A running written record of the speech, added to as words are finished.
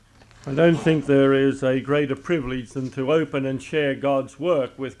I don't think there is a greater privilege than to open and share God's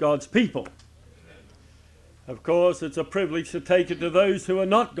work with God's people. Of course, it's a privilege to take it to those who are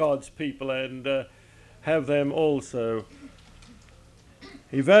not God's people and have them also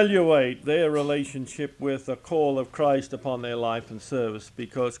evaluate their relationship with the call of Christ upon their life and service,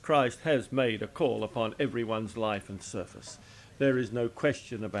 because Christ has made a call upon everyone's life and service. There is no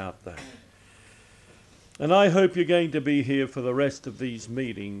question about that. And I hope you're going to be here for the rest of these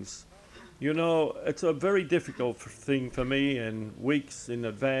meetings. You know, it's a very difficult thing for me in weeks in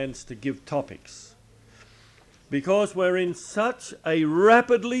advance to give topics, because we're in such a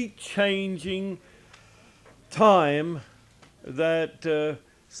rapidly changing time that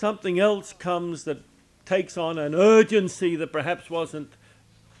something else comes that takes on an urgency that perhaps wasn't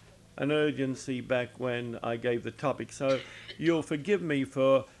an urgency back when I gave the topic. So you'll forgive me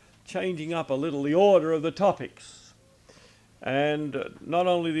for changing up a little the order of the topics. And not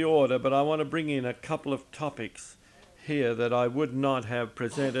only the order, but I want to bring in a couple of topics here that I would not have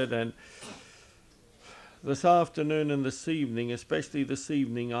presented. And this afternoon and this evening, especially this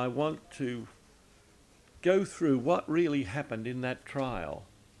evening, I want to go through what really happened in that trial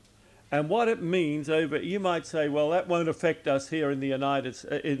and what it means over. You might say, well, that won't affect us here in the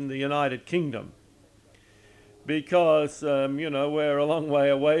United Kingdom, because we're a long way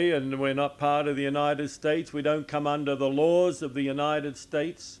away and we're not part of the United States. We don't come under the laws of the United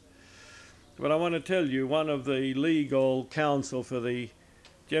States. But I want to tell you, one of the legal counsel for the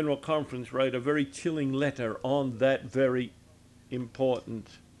General Conference wrote a very chilling letter on that very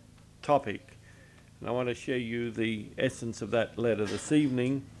important topic. And I want to share you the essence of that letter this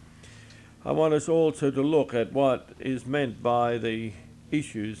evening. I want us also to look at what is meant by the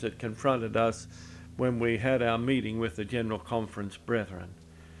issues that confronted us when we had our meeting with the General Conference brethren.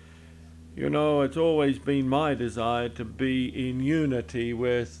 You know, it's always been my desire to be in unity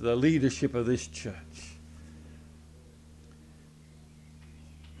with the leadership of this church.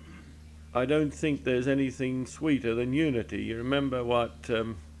 I don't think there's anything sweeter than unity. You remember what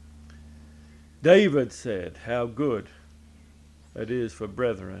David said, how good it is for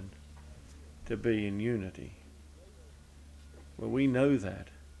brethren to be in unity. Well, we know that.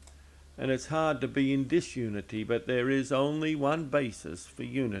 And it's hard to be in disunity, but there is only one basis for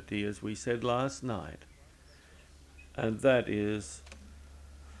unity, as we said last night, and that is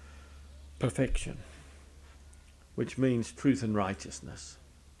perfection, which means truth and righteousness.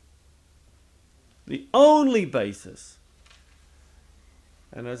 The only basis.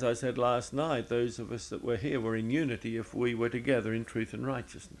 And as I said last night, those of us that were here were in unity if we were together in truth and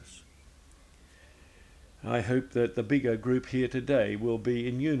righteousness. I hope that the bigger group here today will be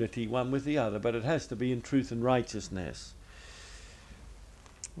in unity one with the other, but it has to be in truth and righteousness.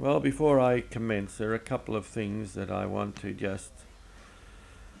 Well, before I commence, there are a couple of things that I want to just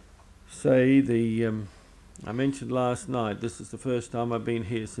say. I mentioned last night, this is the first time I've been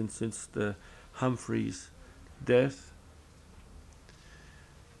here since the Humphrey's death.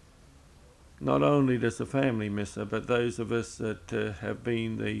 Not only does the family miss her, but those of us that have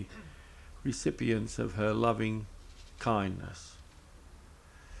been the recipients of her loving kindness.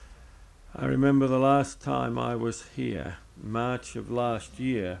 I remember the last time I was here, March of last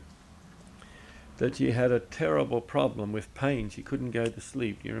year, that she had a terrible problem with pain. She couldn't go to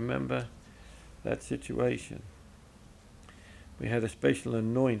sleep. You remember that situation? We had a special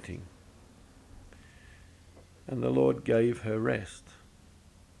anointing, and the Lord gave her rest.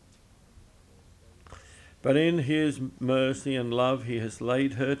 But in His mercy and love, He has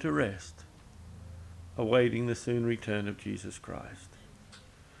laid her to rest, awaiting the soon return of Jesus Christ.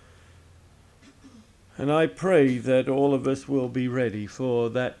 And I pray that all of us will be ready for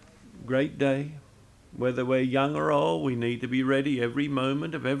that great day. Whether we're young or old, we need to be ready every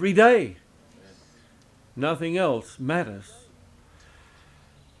moment of every day. Nothing else matters.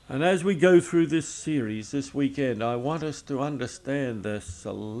 And as we go through this series this weekend, I want us to understand the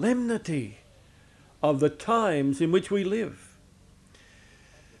solemnity of the times in which we live.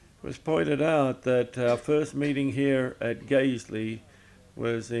 It was pointed out that our first meeting here at Gazeley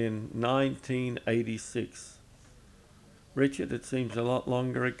was in 1986. Richard, it seems a lot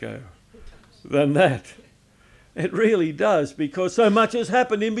longer ago than that. It really does, because so much has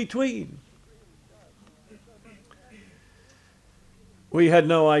happened in between. We had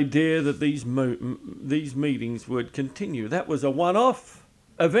no idea that these meetings would continue. That was a one-off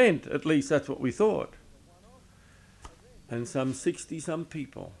event, at least that's what we thought. And some 60-some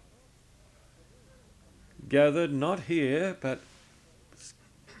people gathered, not here, but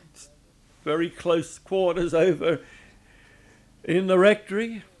very close quarters over in the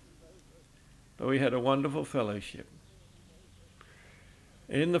rectory. But we had a wonderful fellowship.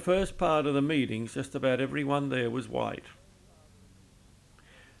 In the first part of the meetings, just about everyone there was white.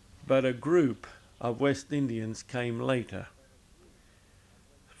 But a group of West Indians came later,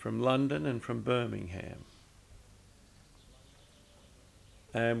 from London and from Birmingham.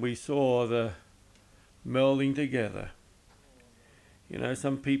 And we saw the melding together. You know,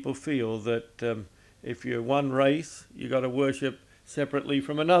 some people feel that if you're one race, you've got to worship separately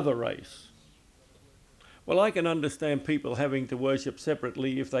from another race. Well, I can understand people having to worship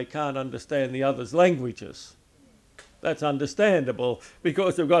separately if they can't understand the other's languages. That's understandable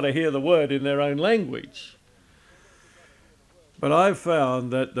because they've got to hear the word in their own language. But I've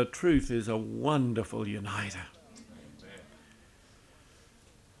found that the truth is a wonderful uniter.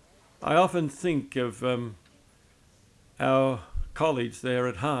 I often think of our college there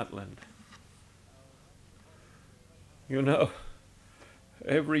at Heartland. You know,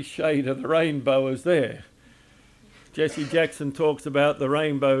 every shade of the rainbow is there. Jesse Jackson talks about the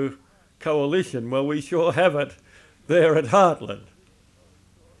Rainbow Coalition. Well, we sure have it there at Heartland.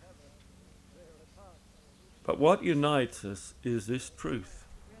 But what unites us is this truth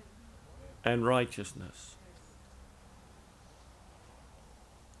and righteousness.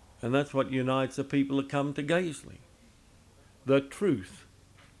 And that's what unites the people that come to Gazeley. The truth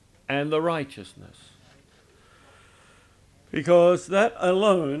and the righteousness. Because that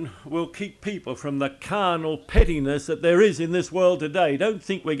alone will keep people from the carnal pettiness that there is in this world today. Don't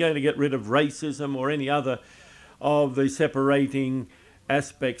think we're going to get rid of racism or any other of the separating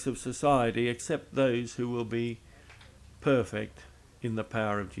aspects of society, except those who will be perfect in the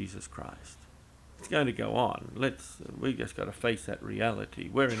power of Jesus Christ. It's going to go on. We just got to face that reality.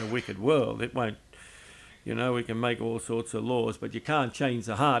 We're in a wicked world. It won't, you know, we can make all sorts of laws, but you can't change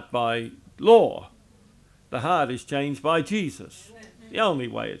the heart by law. The heart is changed by Jesus. The only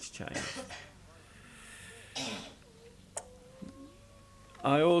way it's changed.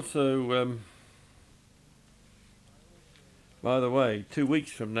 I also, by the way, 2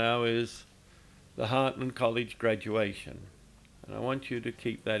 weeks from now is the Heartland College graduation. And I want you to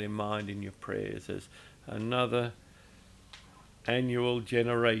keep that in mind in your prayers as another annual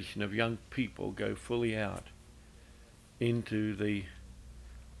generation of young people go fully out into the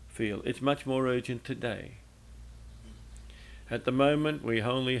field. It's much more urgent today. At the moment, we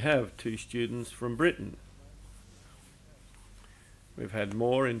only have 2 students from Britain. We've had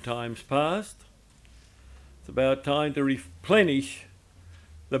more in times past. It's about time to replenish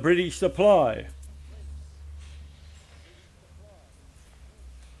the British supply.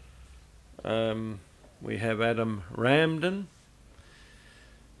 We have Adam Ramden,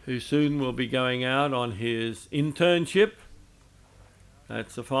 who soon will be going out on his internship.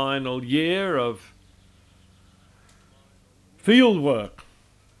 That's the final year of field work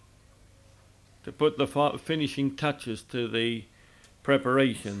to put the finishing touches to the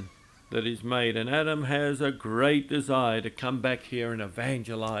preparation that is made. And Adam has a great desire to come back here and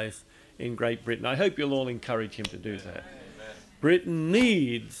evangelize in Great Britain. I hope you'll all encourage him to do that. Amen. Britain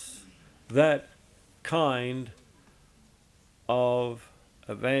needs that kind of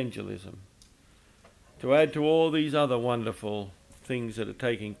evangelism to add to all these other wonderful things that are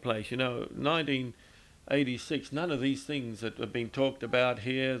taking place. You know, 1986, none of these things that have been talked about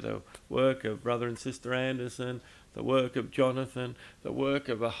here, the work of Brother and Sister Anderson, the work of Jonathan, the work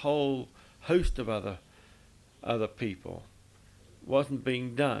of a whole host of other people, wasn't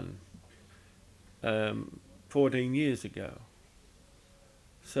being done 14 years ago.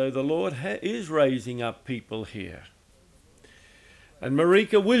 So the Lord is raising up people here. And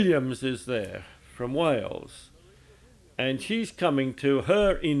Marika Williams is there from Wales. And she's coming to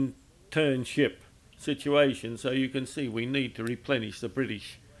her internship situation. So you can see we need to replenish the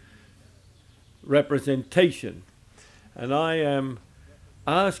British representation. And I am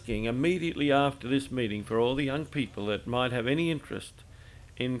asking immediately after this meeting for all the young people that might have any interest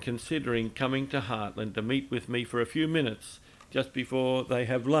in considering coming to Heartland to meet with me for a few minutes just before they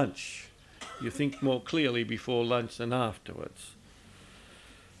have lunch. You think more clearly before lunch than afterwards.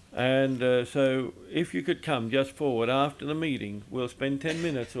 And so if you could come just forward after the meeting, we'll spend 10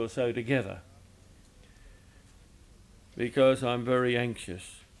 minutes or so together, because I'm very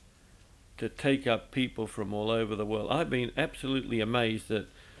anxious to take up people from all over the world. I've been absolutely amazed that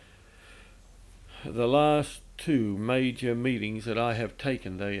the last 2 major meetings that I have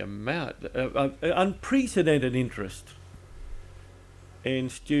taken, the amount, unprecedented interest in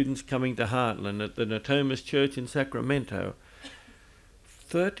students coming to Heartland at the Natomas Church in Sacramento.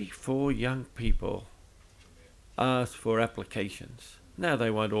 34 young people asked for applications. Now they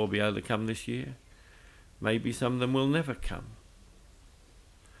won't all be able to come this year. Maybe some of them will never come.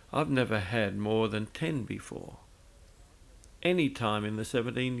 I've never had more than 10 before. any time in the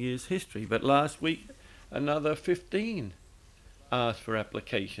 17 years history. But last week, another 15 asked for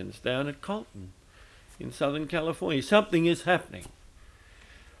applications down at Colin in Southern California. Something is happening.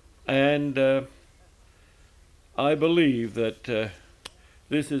 And I believe that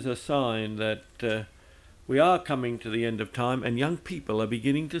this is a sign that we are coming to the end of time, and young people are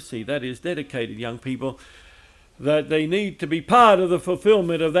beginning to see, that is, dedicated young people, that they need to be part of the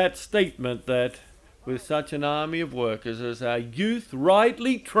fulfillment of that statement that with such an army of workers as our youth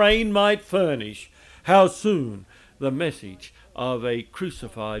rightly trained might furnish, how soon the message of a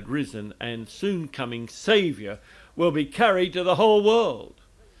crucified, risen, and soon coming Saviour will be carried to the whole world.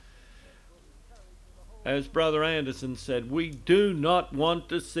 As Brother Anderson said, we do not want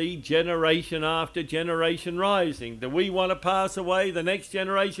to see generation after generation rising. Do we want to pass away? The next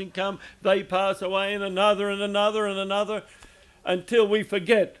generation come, they pass away, and another and another and another, until we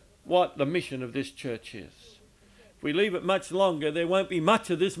forget what the mission of this church is. If we leave it much longer, there won't be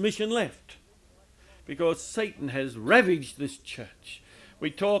much of this mission left, because Satan has ravaged this church. We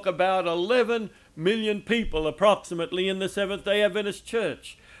talk about 11 million people approximately in the Seventh-day Adventist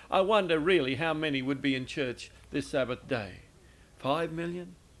Church. I wonder really how many would be in church this Sabbath day. 5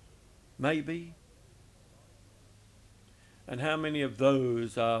 million? Maybe? And how many of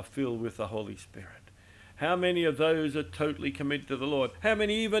those are filled with the Holy Spirit? How many of those are totally committed to the Lord? How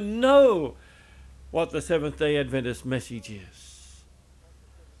many even know what the Seventh-day Adventist message is?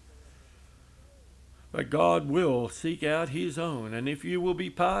 But God will seek out His own, and if you will be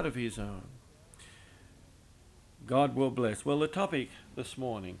part of His own, God will bless. Well, the topic this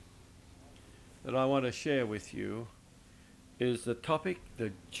morning that I want to share with you is the topic,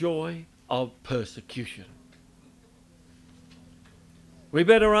 the joy of persecution. We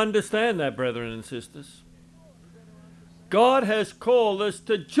better understand that, brethren and sisters. God has called us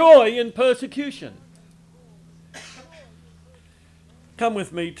to joy in persecution. Come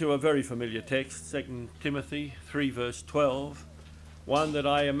with me to a very familiar text, 2 Timothy 3 verse 12. One that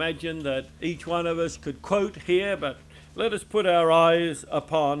I imagine that each one of us could quote here, but let us put our eyes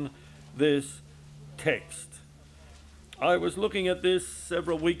upon this text. I was looking at this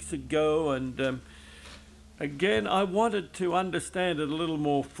several weeks ago, and again I wanted to understand it a little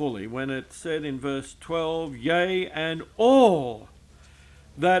more fully when it said in verse 12, yea, and all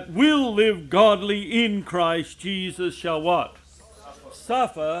that will live godly in Christ Jesus shall what?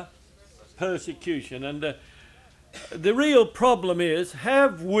 Suffer persecution. And the real problem is,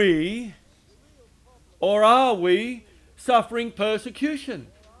 have we or are we suffering persecution?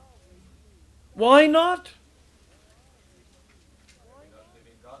 Why not?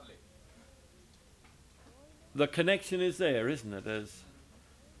 The connection is there, isn't it, as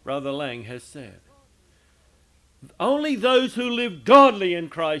Brother Lang has said. Only those who live godly in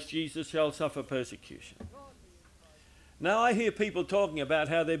Christ Jesus shall suffer persecution. Now I hear people talking about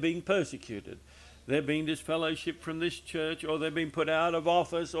how they're being persecuted. They're being disfellowshipped from this church, or they've been put out of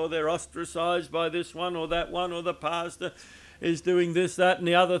office, or they're ostracized by this one or that one, or the pastor is doing this, that, and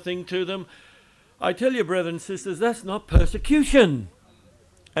the other thing to them. I tell you, brothers and sisters, that's not persecution,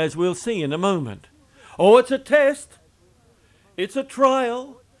 as we'll see in a moment. Oh, it's a test. It's a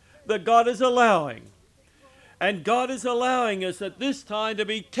trial that God is allowing. And God is allowing us at this time to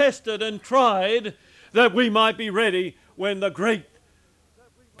be tested and tried, that we might be ready when the great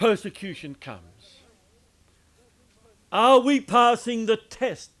persecution comes. Are we passing the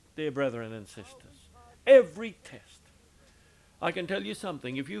test, dear brethren and sisters? Every test. I can tell you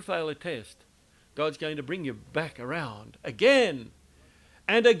something. If you fail a test, God's going to bring you back around again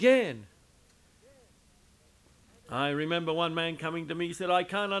and again. I remember one man coming to me, he said, I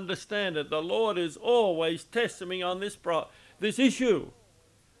can't understand it. The Lord is always testing me on this issue.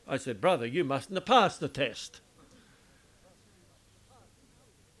 I said, brother, you mustn't have passed the test.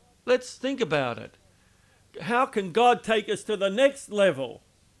 Let's think about it. How can God take us to the next level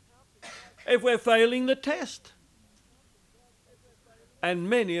if we're failing the test? And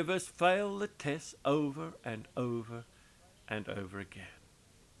many of us fail the test over and over and over again.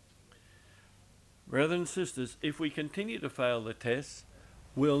 Brothers and sisters, if we continue to fail the tests,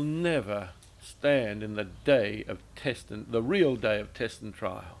 we'll never stand in the day of test, and the real day of test and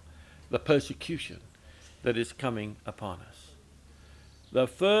trial, the persecution that is coming upon us. The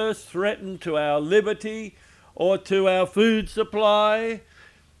first threat to our liberty, or to our food supply,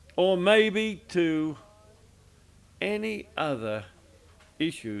 or maybe to any other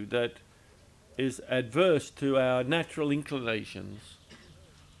issue that is adverse to our natural inclinations,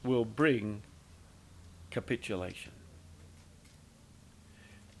 will bring capitulation.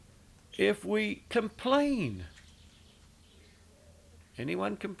 If we complain,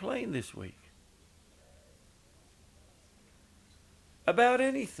 anyone complain this week? about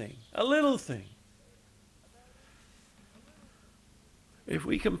anything, a little thing. If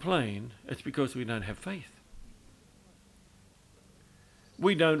we complain, it's because we don't have faith.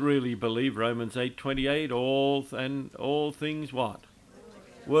 We don't really believe Romans 8:28, all things what?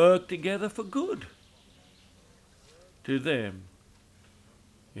 Work together for good. To them,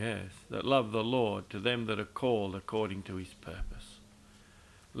 yes, that love the Lord, to them that are called according to his purpose.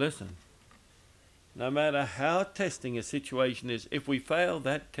 Listen, no matter how testing a situation is, if we fail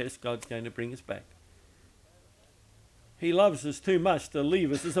that test, God's going to bring us back. He loves us too much to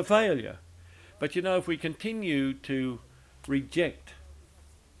leave us as a failure. But you know, if we continue to reject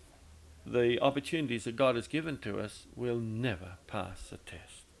the opportunities that God has given to us, we'll never pass the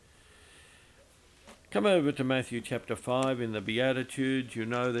test. Come over to Matthew chapter 5 in the Beatitudes. You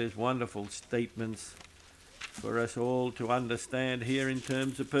know there's wonderful statements for us all to understand here in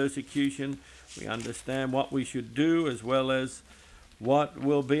terms of persecution. We understand what we should do as well as what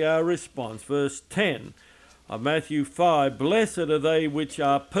will be our response. Verse 10 of Matthew 5, blessed are they which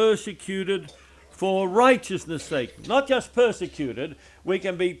are persecuted for righteousness' sake. Not just persecuted. We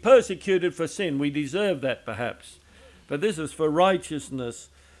can be persecuted for sin. We deserve that perhaps. But this is for righteousness'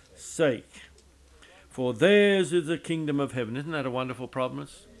 sake. For theirs is the kingdom of heaven. Isn't that a wonderful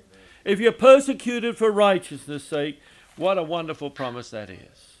promise? If you're persecuted for righteousness' sake, what a wonderful promise that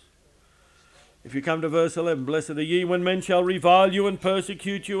is. If you come to verse 11, blessed are ye when men shall revile you and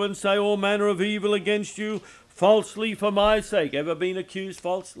persecute you and say all manner of evil against you falsely for my sake. Ever been accused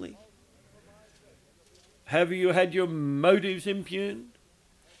falsely? Have you had your motives impugned?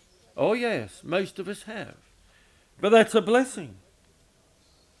 Oh yes, most of us have. But that's a blessing.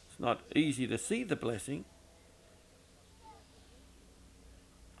 It's not easy to see the blessing.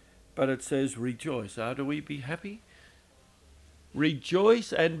 But it says rejoice. How do we be happy?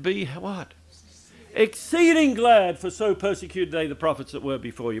 Rejoice and be what? Exceeding glad, for so persecuted they the prophets that were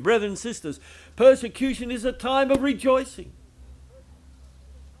before you. Brethren and sisters, persecution is a time of rejoicing.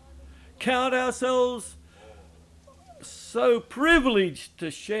 Count ourselves so privileged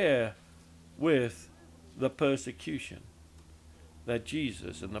to share with the persecution that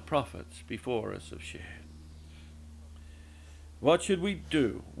Jesus and the prophets before us have shared. What should we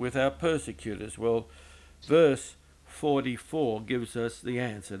do with our persecutors? Well, verse 44 gives us the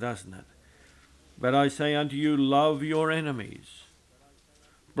answer, doesn't it? But I say unto you, love your enemies.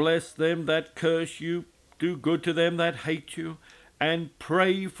 Bless them that curse you. Do good to them that hate you. And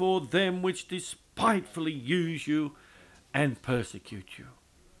pray for them which despitefully use you and persecute you.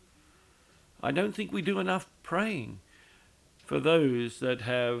 I don't think we do enough praying for those that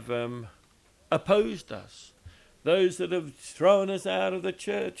have opposed us. Those that have thrown us out of the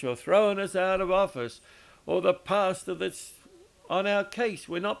church or thrown us out of office, or the pastor that's on our case.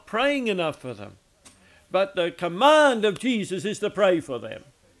 We're not praying enough for them. But the command of Jesus is to pray for them.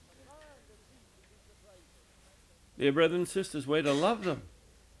 Dear brothers and sisters, we're to love them.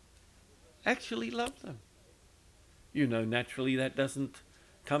 Actually love them. You know, naturally that doesn't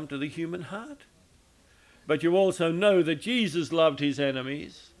come to the human heart. But you also know that Jesus loved his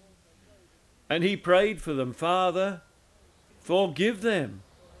enemies. And he prayed for them, Father, forgive them,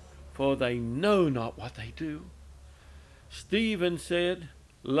 for they know not what they do. Stephen said,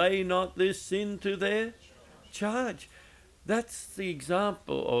 lay not this sin to their charge. That's the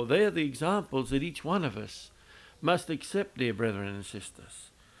example, or they're the examples that each one of us must accept, dear brethren and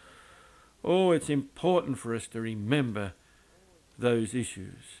sisters. Oh, it's important for us to remember those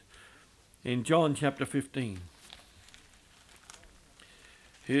issues. In John chapter 15,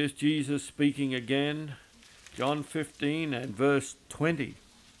 here's Jesus speaking again, John 15 and verse 20.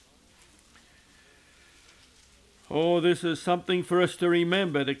 Oh, this is something for us to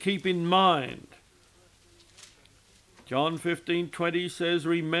remember, to keep in mind. John 15:20 says,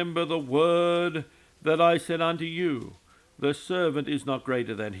 remember the word that I said unto you, the servant is not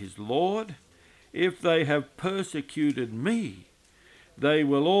greater than his Lord. If they have persecuted me, they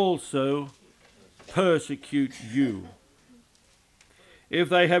will also persecute you. If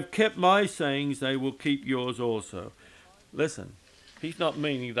they have kept my sayings, they will keep yours also. Listen, he's not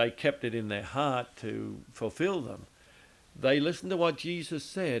meaning they kept it in their heart to fulfill them. They listened to what Jesus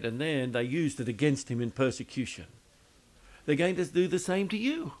said, and then they used it against him in persecution. They're going to do the same to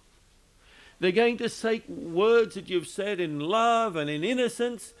you. They're going to say words that you've said in love and in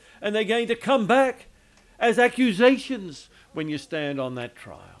innocence, and they're going to come back as accusations when you stand on that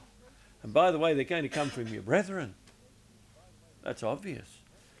trial. And by the way, they're going to come from your brethren. That's obvious.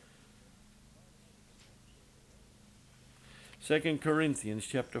 2 Corinthians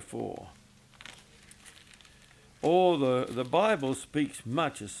chapter 4. The Bible speaks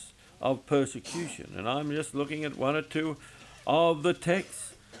much of persecution, and I'm just looking at one or two of the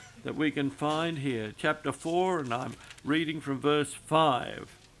text that we can find here. Chapter 4, and I'm reading from verse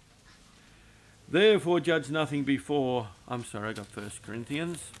 5. Therefore judge nothing before, I got 1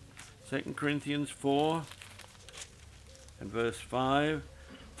 Corinthians, 2 Corinthians 4 and verse 5.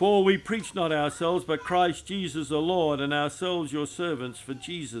 For we preach not ourselves, but Christ Jesus the Lord, and ourselves your servants for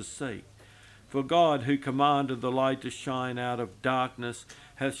Jesus' sake. For God, who commanded the light to shine out of darkness,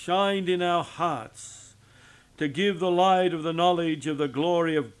 hath shined in our hearts to give the light of the knowledge of the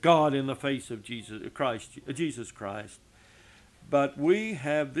glory of God in the face of Jesus Christ. But we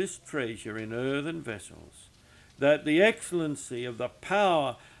have this treasure in earthen vessels, that the excellency of the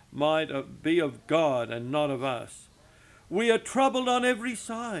power might be of God and not of us. We are troubled on every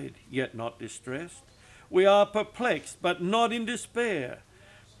side, yet not distressed. We are perplexed, but not in despair.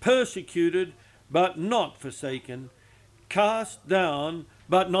 Persecuted, but not forsaken. Cast down,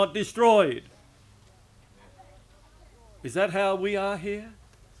 but not destroyed. Is that how we are here?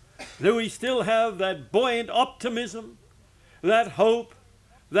 Do we still have that buoyant optimism, that hope,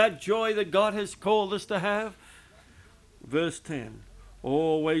 that joy that God has called us to have? Verse 10.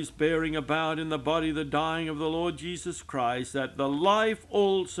 Always bearing about in the body the dying of the Lord Jesus Christ, that the life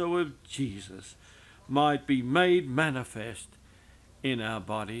also of Jesus might be made manifest in our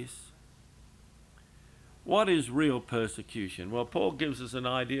bodies. What is real persecution? Well, Paul gives us an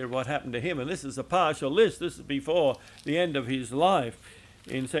idea of what happened to him, and this is a partial list. This is before the end of his life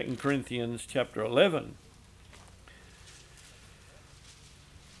in 2 Corinthians chapter 11.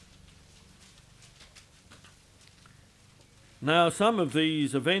 Now, some of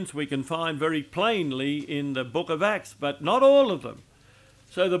these events we can find very plainly in the book of Acts, but not all of them.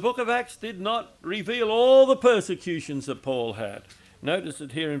 So the book of Acts did not reveal all the persecutions that Paul had. Notice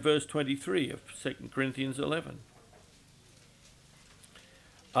it here in verse 23 of 2 Corinthians 11.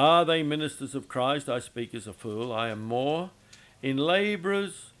 Are they ministers of Christ? I speak as a fool. I am more. In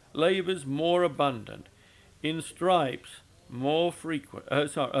labours more abundant. In stripes more frequent.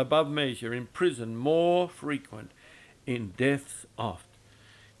 Above measure. In prison more frequent. In deaths oft.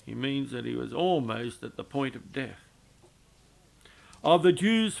 He means that he was almost at the point of death. Of the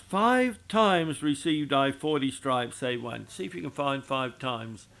Jews 5 times received I 40 stripes, save one. See if you can find 5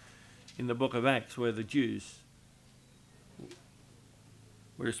 times in the book of Acts where the Jews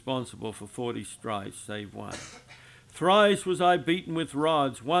were responsible for 40 stripes, save one. Thrice was I beaten with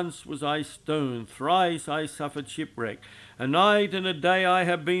rods, once was I stoned, thrice I suffered shipwreck. A night and a day I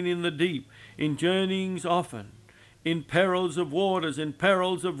have been in the deep, in journeyings often, in perils of waters, in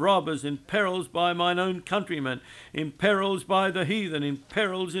perils of robbers, in perils by mine own countrymen, in perils by the heathen, in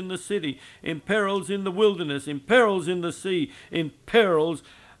perils in the city, in perils in the wilderness, in perils in the sea, in perils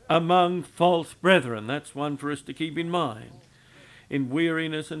among false brethren. That's one for us to keep in mind. In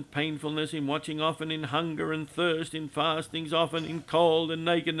weariness and painfulness, in watching often, in hunger and thirst, in fastings often, in cold and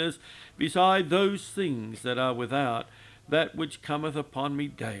nakedness, beside those things that are without, that which cometh upon me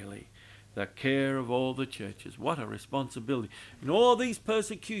daily, the care of all the churches. What a responsibility. In all these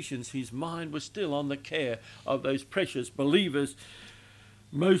persecutions, his mind was still on the care of those precious believers,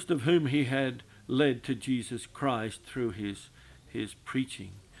 most of whom he had led to Jesus Christ through his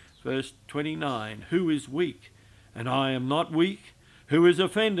preaching. Verse 29, who is weak, and I am not weak? Who is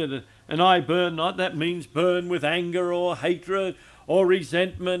offended, and I burn not? That means burn with anger or hatred or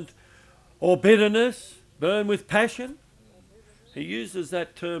resentment or bitterness, burn with passion. He uses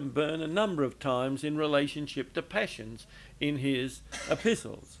that term burn a number of times in relationship to passions in his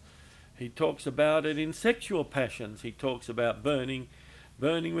epistles. He talks about it in sexual passions. He talks about burning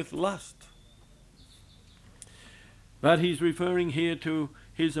with lust. But he's referring here to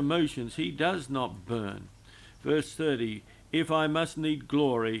his emotions. He does not burn. Verse 30, if I must need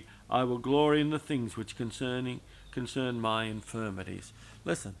glory, I will glory in the things which concern my infirmities.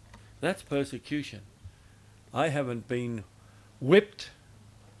 Listen, that's persecution. I haven't been whipped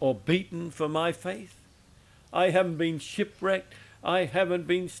or beaten for my faith. I haven't been shipwrecked. I haven't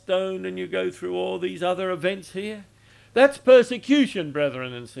been stoned, and you go through all these other events here. That's persecution,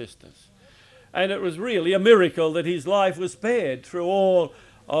 brethren and sisters. And it was really a miracle that his life was spared through all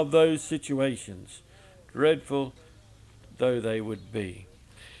of those situations, dreadful though they would be.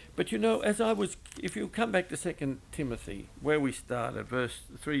 But you know, if you come back to 2 Timothy, where we started,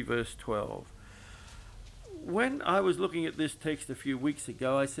 verse 12, when I was looking at this text a few weeks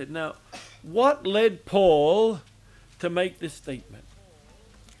ago, I said, now, what led Paul to make this statement?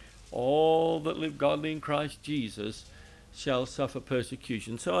 All that live godly in Christ Jesus shall suffer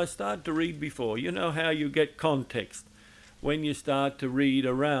persecution. So I started to read before. You know how you get context when you start to read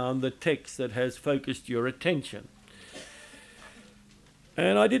around the text that has focused your attention.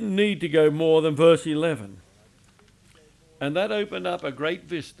 And I didn't need to go more than verse 11. And that opened up a great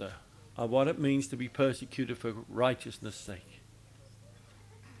vista of what it means to be persecuted for righteousness' sake.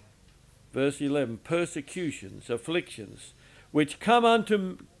 Verse 11, persecutions, afflictions, which came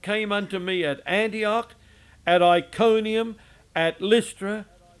unto me at Antioch, at Iconium, at Lystra,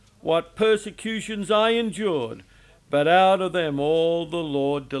 what persecutions I endured, but out of them all the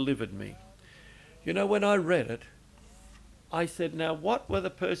Lord delivered me. You know, when I read it, I said, now what were the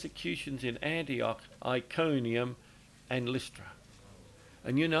persecutions in Antioch, Iconium, and Lystra?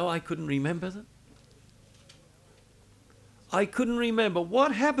 And you know, I couldn't remember them. I couldn't remember.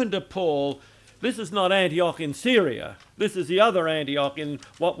 What happened to Paul? This is not Antioch in Syria. This is the other Antioch in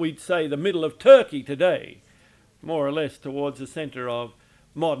what we'd say the middle of Turkey today, more or less towards the centre of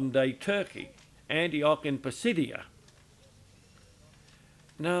modern-day Turkey. Antioch in Pisidia.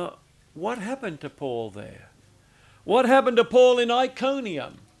 Now, what happened to Paul there? What happened to Paul in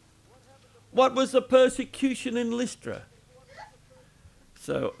Iconium? What was the persecution in Lystra?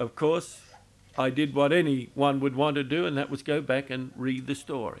 So, of course, I did what anyone would want to do, and that was go back and read the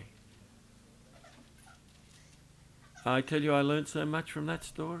story. I tell you, I learned so much from that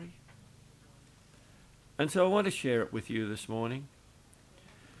story. And so I want to share it with you this morning.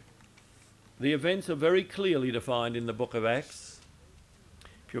 The events are very clearly defined in the book of Acts.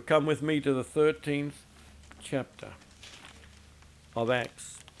 If you'll come with me to the 13th chapter of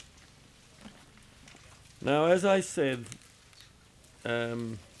Acts. Now, as I said,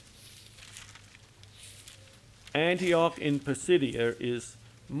 Antioch in Pisidia is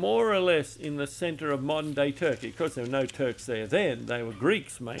more or less in the centre of modern-day Turkey. Of course, there were no Turks there then. They were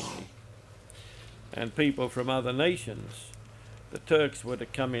Greeks mainly, and people from other nations. The Turks were to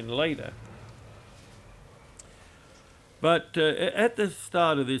come in later. But at the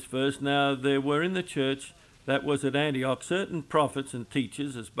start of this verse, now there were in the church that was at Antioch certain prophets and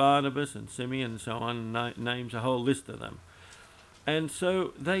teachers, as Barnabas and Simeon and so on, names a whole list of them. And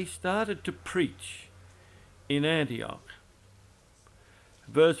so they started to preach in Antioch.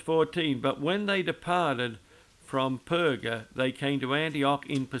 Verse 14, but when they departed from Perga, they came to Antioch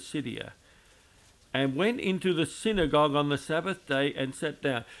in Pisidia, and went into the synagogue on the Sabbath day and sat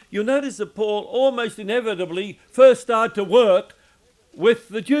down. You'll notice that Paul almost inevitably first started to work with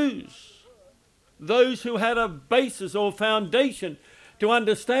the Jews, those who had a basis or foundation to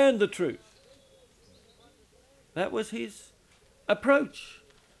understand the truth. That was his approach.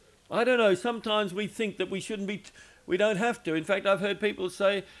 I don't know, sometimes we think that we don't have to. In fact, I've heard people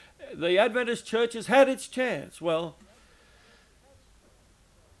say the Adventist church has had its chance. Well,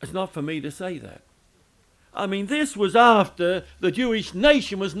 it's not for me to say that. I mean, this was after the Jewish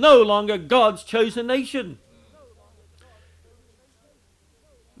nation was no longer God's chosen nation.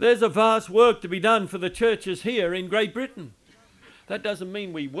 There's a vast work to be done for the churches here in Great Britain. That doesn't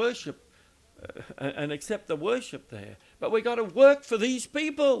mean we worship and accept the worship there, but we've got to work for these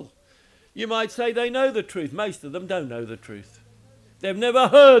people. You might say they know the truth. Most of them don't know the truth. They've never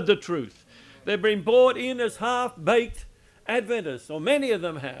heard the truth. They've been brought in as half-baked Adventists, or many of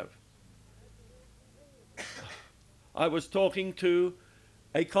them have. I was talking to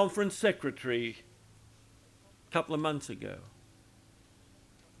a conference secretary a couple of months ago.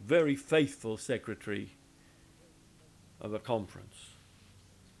 Very faithful secretary of a conference.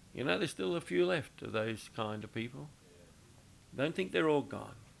 You know, there's still a few left of those kind of people. Don't think they're all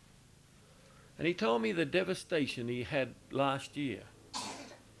gone. And he told me the devastation he had last year.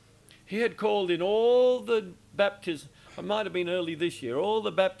 He had called in all the baptisms, it might have been early this year, all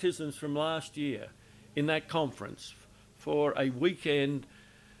the baptisms from last year in that conference for a weekend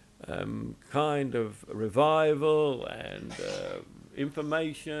kind of revival and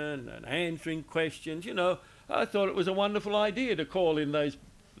information and answering questions. You know, I thought it was a wonderful idea to call in those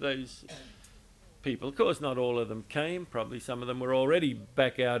people. Of course, not all of them came. Probably some of them were already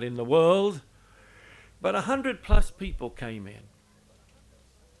back out in the world. But 100+ people came in.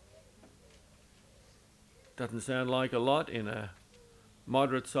 Doesn't sound like a lot in a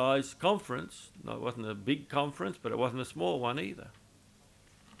moderate-sized conference. No, it wasn't a big conference, but it wasn't a small one either.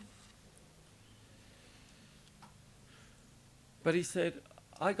 But he said,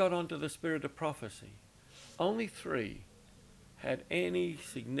 I got onto the spirit of prophecy. Only 3 had any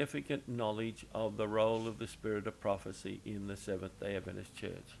significant knowledge of the role of the spirit of prophecy in the Seventh-day Adventist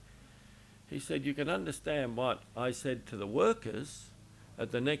Church. He said, you can understand what I said to the workers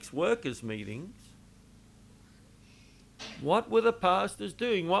at the next workers' meetings. What were the pastors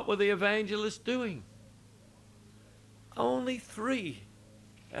doing? What were the evangelists doing? Only 3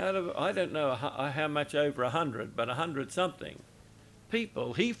 out of, I don't know how much over 100, but 100 something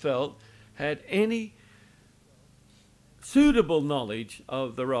people he felt had any suitable knowledge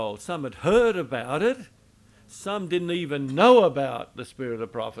of the role. Some had heard about it. Some didn't even know about the spirit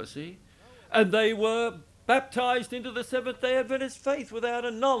of prophecy, and they were baptized into the Seventh-day Adventist faith without a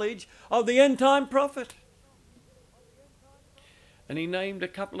knowledge of the end-time prophet. And he named a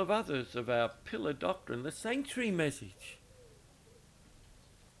couple of others of our pillar doctrine, the sanctuary message.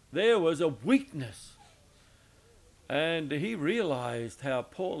 There was a weakness. And he realized how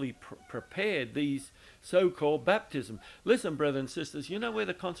poorly prepared these so-called baptism. Listen, brothers and sisters, you know where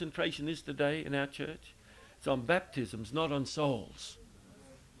the concentration is today in our church? It's on baptisms, not on souls.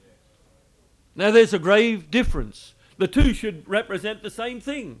 Now there's a grave difference. The two should represent the same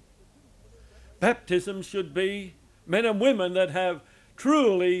thing. Baptism should be men and women that have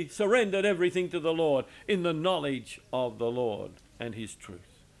truly surrendered everything to the Lord in the knowledge of the Lord and his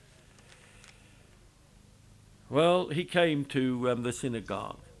truth. Well, he came to the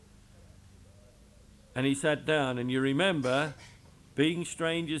synagogue and he sat down, and you remember being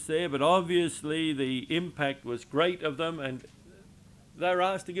strangers there, but obviously the impact was great of them, and they were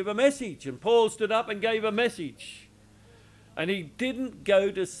asked to give a message, and Paul stood up and gave a message. And he didn't go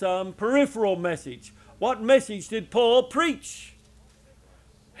to some peripheral message. What message did Paul preach?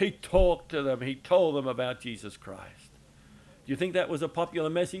 He talked to them. He told them about Jesus Christ. Do you think that was a popular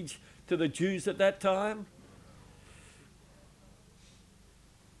message to the Jews at that time?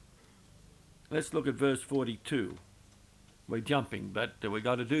 Let's look at verse 42. We're jumping, but we've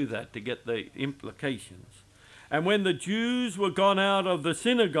got to do that to get the implications. And when the Jews were gone out of the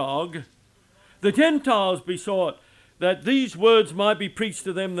synagogue, the Gentiles besought that these words might be preached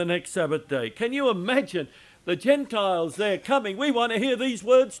to them the next Sabbath day. Can you imagine the Gentiles there coming? We want to hear these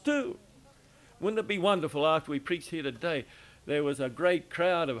words too. Wouldn't it be wonderful after we preached here today? There was a great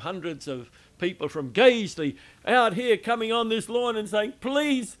crowd of hundreds of people from Gazeley out here coming on this lawn and saying,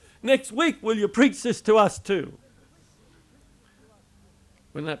 please, next week, will you preach this to us too?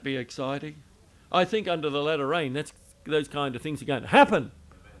 Wouldn't that be exciting? I think under the latter rain, those kind of things are going to happen.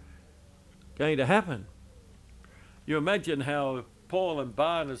 Going to happen. You imagine how Paul and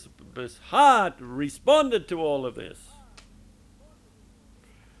Barnabas' heart responded to all of this.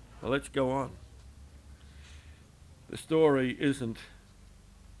 Well, let's go on. The story isn't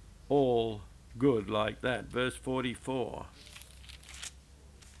all good like that. Verse 44.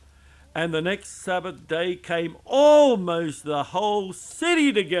 And the next Sabbath day came almost the whole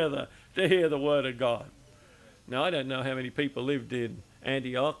city together to hear the word of God. Now, I don't know how many people lived in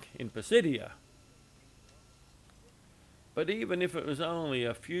Antioch in Pisidia. But even if it was only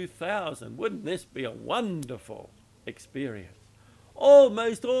a few thousand, wouldn't this be a wonderful experience?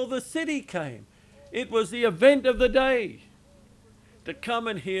 Almost all the city came. It was the event of the day to come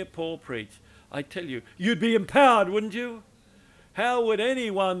and hear Paul preach. I tell you, you'd be empowered, wouldn't you? How would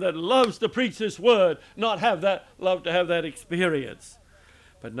anyone that loves to preach this word not love to have that experience?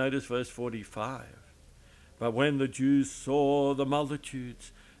 But notice verse 45. But when the Jews saw the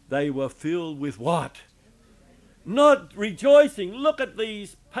multitudes, they were filled with what? Not rejoicing. Look at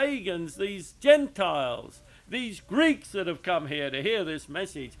these pagans, these Gentiles, these Greeks that have come here to hear this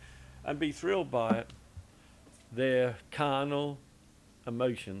message and be thrilled by it. Their carnal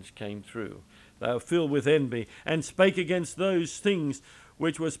emotions came through. They were filled with envy and spake against those things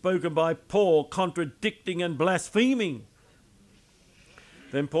which were spoken by Paul, contradicting and blaspheming.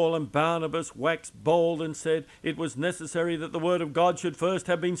 Then Paul and Barnabas waxed bold and said, it was necessary that the word of God should first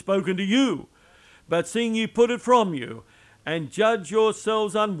have been spoken to you. But seeing you put it from you, and judge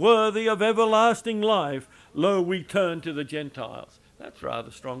yourselves unworthy of everlasting life, lo, we turn to the Gentiles. That's a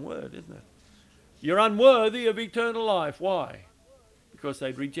rather strong word, isn't it? You're unworthy of eternal life. Why? Because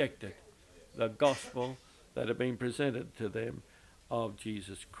they'd rejected the gospel that had been presented to them of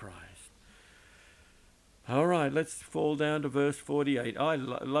Jesus Christ. All right, let's fall down to verse 48. I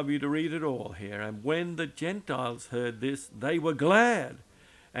love you to read it all here. And when the Gentiles heard this, they were glad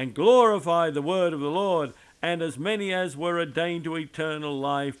and glorified the word of the Lord, and as many as were ordained to eternal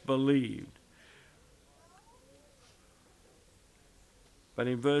life believed. But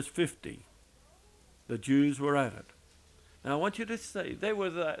in verse 50, the Jews were at it. Now I want you to say, they were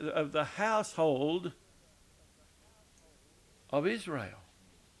of the household of Israel.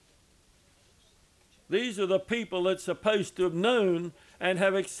 These are the people that's supposed to have known and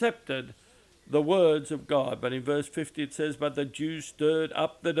have accepted the words of God. But in verse 50 it says, but the Jews stirred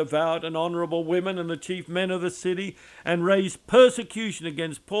up the devout and honourable women and the chief men of the city and raised persecution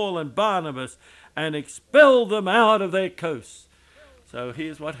against Paul and Barnabas and expelled them out of their coasts. So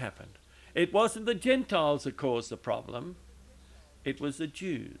here's what happened. It wasn't the Gentiles that caused the problem. It was the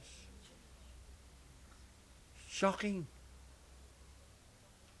Jews. Shocking.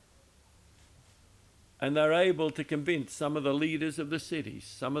 And they're able to convince some of the leaders of the cities,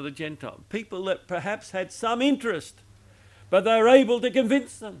 some of the Gentile people that perhaps had some interest, but they're able to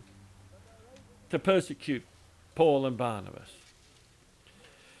convince them to persecute Paul and Barnabas.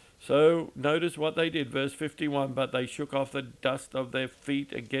 So notice what they did, verse 51, but they shook off the dust of their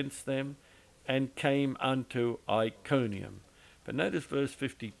feet against them and came unto Iconium. But notice verse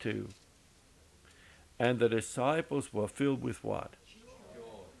 52, and the disciples were filled with what?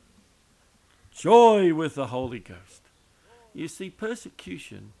 Joy with the Holy Ghost. You see,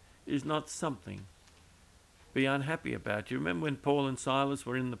 persecution is not something to be unhappy about. You remember when Paul and Silas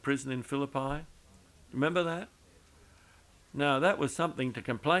were in the prison in Philippi? Remember that? Now, that was something to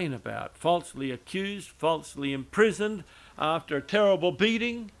complain about. Falsely accused, falsely imprisoned after a terrible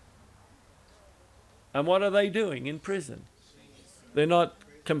beating. And what are they doing in prison? They're not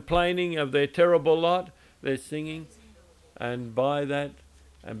complaining of their terrible lot. They're singing. And by that,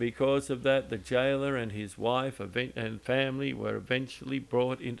 and because of that, the jailer and his wife and family were eventually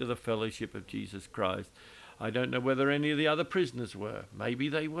brought into the fellowship of Jesus Christ. I don't know whether any of the other prisoners were. Maybe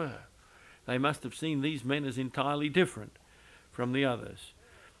they were. They must have seen these men as entirely different from the others.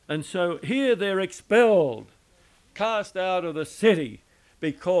 And so here they're expelled, cast out of the city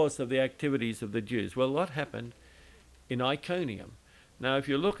because of the activities of the Jews. Well, what happened in Iconium? Now, if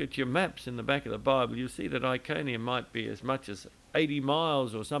you look at your maps in the back of the Bible, you'll see that Iconium might be as much as 80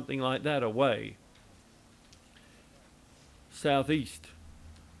 miles or something like that away, southeast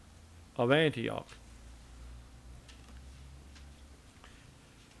of Antioch.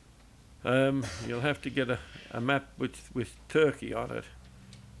 You'll have to get a map with Turkey on it.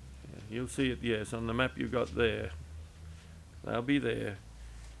 You'll see it, yes, on the map you got there. They'll be there,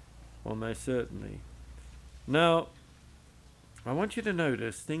 almost certainly. Now, I want you to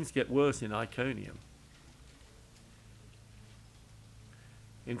notice things get worse in Iconium.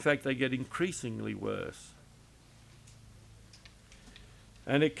 In fact, they get increasingly worse.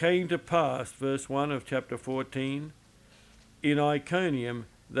 And it came to pass, verse 1 of chapter 14, in Iconium,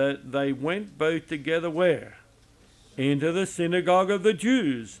 that they went both together where? Into the synagogue of the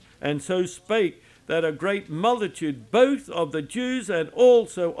Jews, and so spake that a great multitude both of the Jews and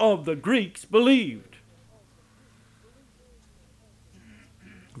also of the Greeks believed.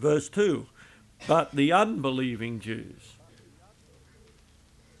 Verse 2, but the unbelieving Jews.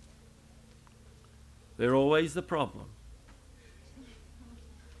 They're always the problem.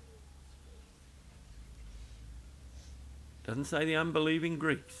 Doesn't say the unbelieving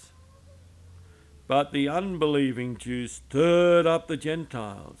Greeks. But the unbelieving Jews stirred up the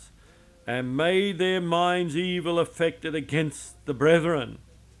Gentiles and made their minds evil affected against the brethren.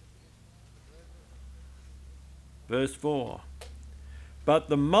 Verse 4. But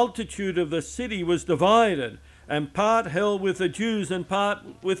the multitude of the city was divided, and part held with the Jews and part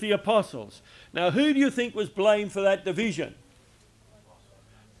with the apostles. Now, who do you think was blamed for that division?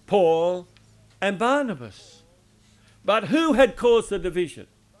 Paul and Barnabas. But who had caused the division?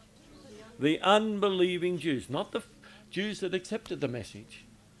 The unbelieving Jews, not the Jews that accepted the message.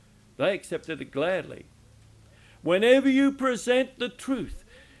 They accepted it gladly. Whenever you present the truth,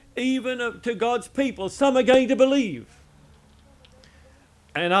 even to God's people, some are going to believe,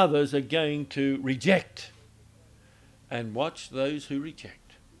 and others are going to reject. And watch those who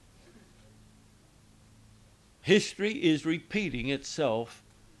reject. History is repeating itself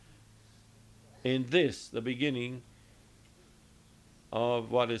in this, the beginning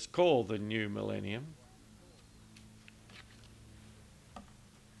of what is called the new millennium.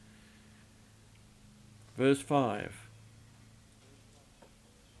 Verse 5.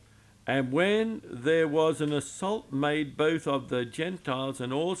 And when there was an assault made both of the Gentiles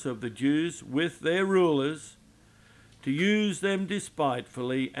and also of the Jews with their rulers, to use them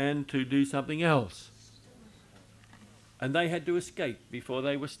despitefully and to do something else. And they had to escape before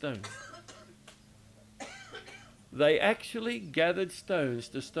they were stoned. They actually gathered stones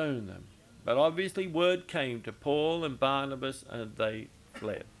to stone them. But obviously word came to Paul and Barnabas and they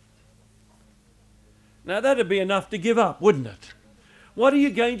fled. Now that'd be enough to give up, wouldn't it? What are you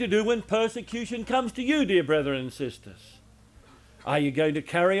going to do when persecution comes to you, dear brethren and sisters? Are you going to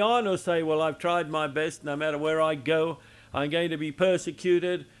carry on or say, well, I've tried my best, no matter where I go, I'm going to be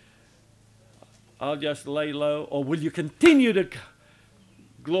persecuted, I'll just lay low? Or will you continue to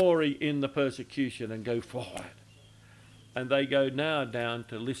glory in the persecution and go forward? And they go now down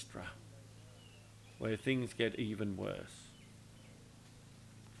to Lystra, where things get even worse.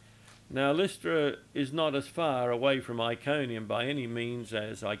 Now, Lystra is not as far away from Iconium by any means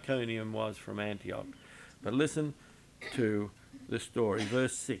as Iconium was from Antioch. But listen to the story,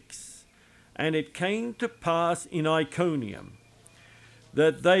 verse 6. And it came to pass in Iconium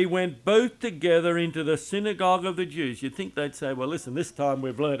that they went both together into the synagogue of the Jews. You'd think they'd say, well, listen, this time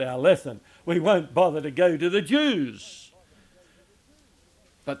we've learnt our lesson. We won't bother to go to the Jews.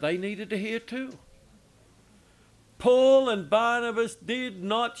 But they needed to hear too. Paul and Barnabas did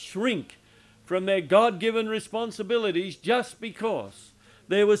not shrink from their God-given responsibilities just because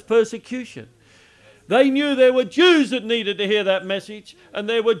there was persecution. They knew there were Jews that needed to hear that message, and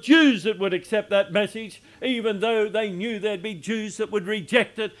there were Jews that would accept that message, even though they knew there'd be Jews that would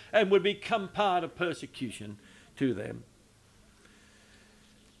reject it and would become part of persecution to them.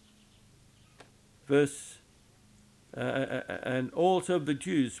 And also the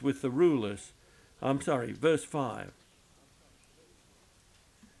Jews with the rulers. Verse 5.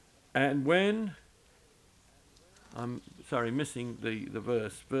 And when, missing the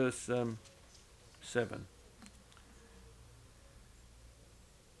verse. Verse 7.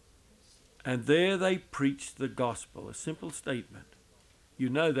 And there they preached the gospel, a simple statement. You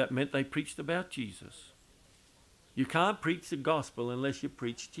know that meant they preached about Jesus. You can't preach the gospel unless you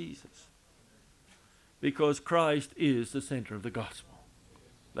preach Jesus, because Christ is the center of the gospel.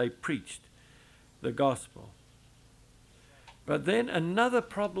 They preached the gospel. But then another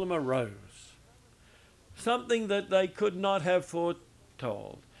problem arose, something that they could not have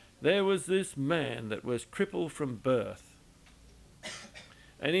foretold. There was this man that was crippled from birth.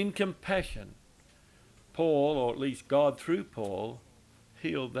 And in compassion, Paul, or at least God through Paul,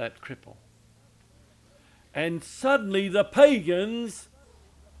 healed that cripple. And suddenly the pagans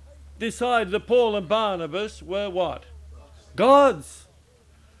decided that Paul and Barnabas were what? Gods.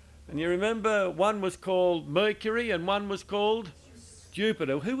 And you remember one was called Mercury and one was called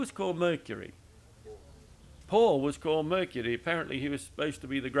Jupiter. Who was called Mercury? Paul was called Mercury. Apparently he was supposed to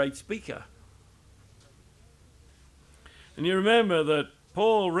be the great speaker. And you remember that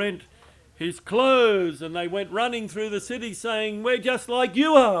Paul rent his clothes and they went running through the city saying, we're just like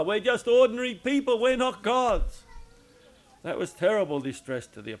you are. We're just ordinary people. We're not gods. That was terrible distress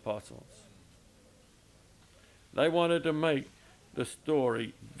to the apostles. They wanted to make the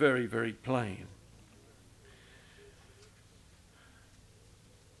story very, very plain.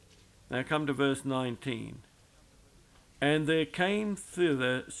 Now come to verse 19. And there came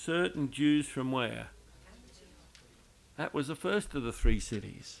thither certain Jews from where? That was the first of the three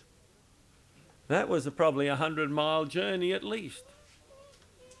cities. That was probably 100-mile journey at least.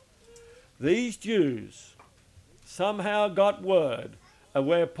 These Jews somehow got word of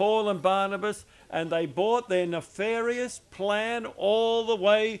where Paul and Barnabas, and they brought their nefarious plan all the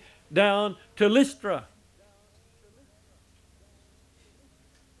way down to Lystra.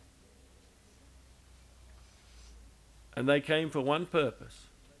 And they came for one purpose,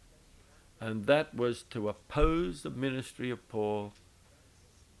 and that was to oppose the ministry of Paul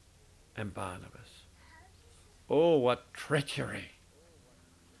and Barnabas. Oh, what treachery.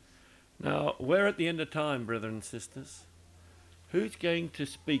 Now, we're at the end of time, brethren and sisters. Who's going to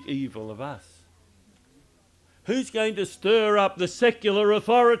speak evil of us? Who's going to stir up the secular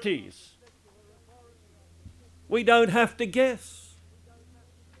authorities? We don't have to guess.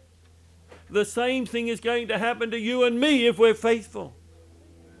 The same thing is going to happen to you and me if we're faithful.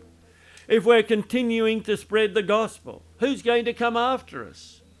 If we're continuing to spread the gospel. Who's going to come after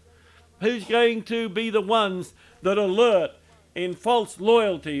us? Who's going to be the ones that alert in false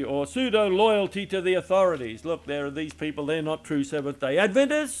loyalty or pseudo-loyalty to the authorities? Look, there are these people, they're not true Seventh-day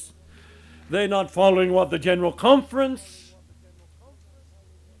Adventists. They're not following what the General Conference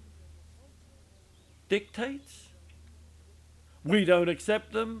dictates. We don't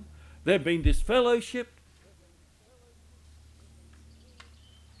accept them. They've been disfellowshipped.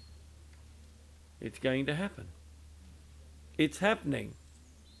 It's going to happen. It's happening.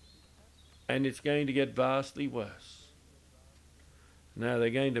 And it's going to get vastly worse. Now, there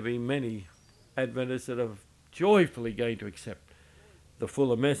are going to be many Adventists that are joyfully going to accept the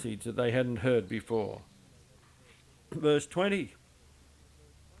fuller message that they hadn't heard before. Verse 20.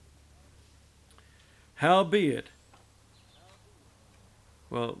 Howbeit,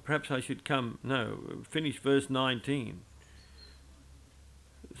 well, perhaps I should finish verse 19.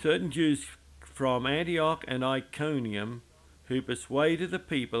 Certain Jews from Antioch and Iconium who persuaded the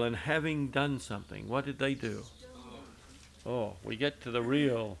people, and having done something, what did they do? Oh, we get to the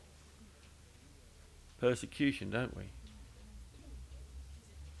real persecution, don't we?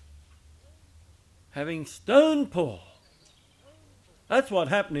 Having stoned Paul. That's what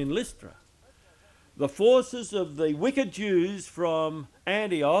happened in Lystra. The forces of the wicked Jews from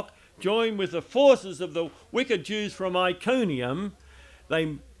Antioch joined with the forces of the wicked Jews from Iconium.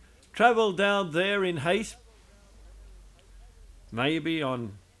 They travelled down there in haste, maybe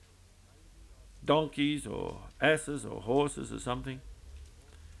on donkeys or asses or horses or something.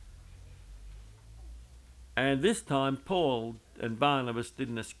 And this time Paul and Barnabas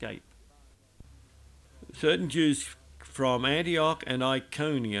didn't escape. Certain Jews from Antioch and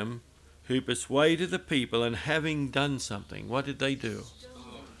Iconium who persuaded the people, and having done something, what did they do?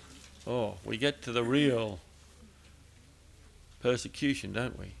 Oh, we get to the real persecution,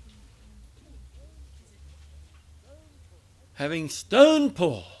 don't we? Having stoned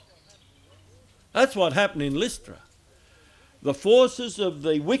Paul. That's what happened in Lystra. The forces of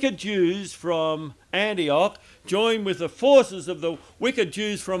the wicked Jews from Antioch joined with the forces of the wicked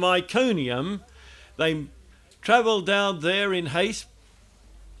Jews from Iconium. They travelled down there in haste,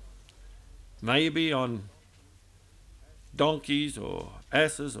 maybe on donkeys or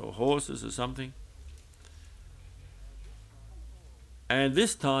asses or horses or something. And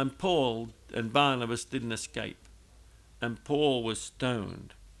this time Paul and Barnabas didn't escape, and Paul was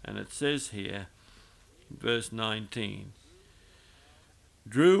stoned. And it says here, in verse 19,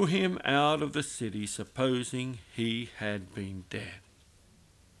 drew him out of the city, supposing he had been dead.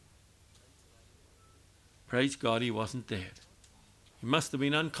 Praise God, he wasn't dead. He must have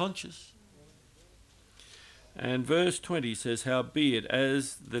been unconscious. And verse 20 says, howbeit,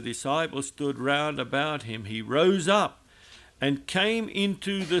 as the disciples stood round about him, he rose up and came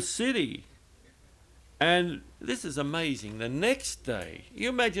into the city. And this is amazing. The next day, you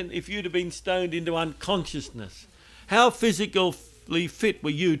imagine if you'd have been stoned into unconsciousness, how physically fit were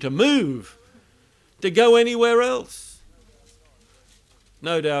you to move, to go anywhere else?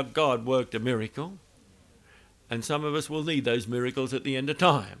 No doubt God worked a miracle, and some of us will need those miracles at the end of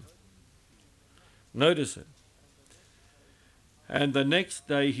time. Notice it. And the next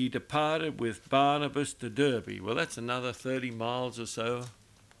day he departed with Barnabas to Derbe. Well, that's another 30 miles or so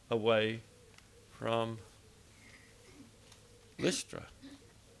away from Lystra.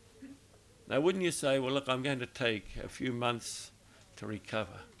 Now, wouldn't you say, well, look, I'm going to take a few months to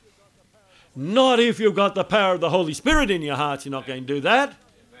recover? Not if you've got the power of the Holy Spirit in your heart, you're not going to do that.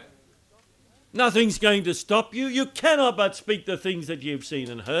 Nothing's going to stop you. You cannot but speak the things that you've seen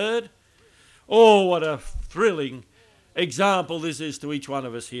and heard. Oh, what a thrilling example this is to each one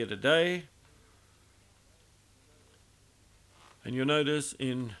of us here today. And you'll notice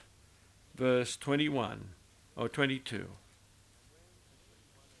in verse 21 or 22.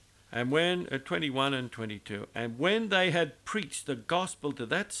 And when 21 and 22, and when they had preached the gospel to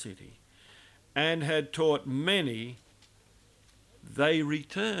that city and had taught many, they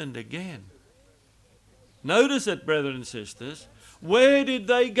returned again. Notice it, brethren and sisters. Where did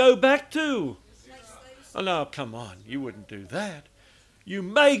they go back to? Oh, no, come on, you wouldn't do that. You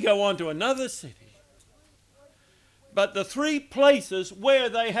may go on to another city. But the three places where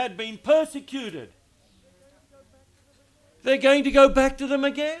they had been persecuted, they're going to go back to them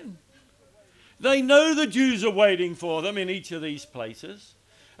again. They know the Jews are waiting for them in each of these places,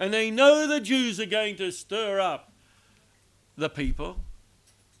 and they know the Jews are going to stir up the people.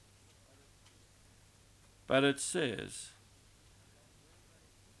 But it says,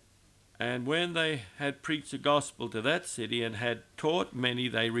 and when they had preached the gospel to that city and had taught many,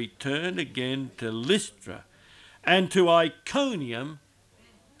 they returned again to Lystra and to Iconium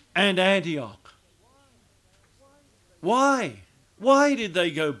and Antioch. Why? Why did they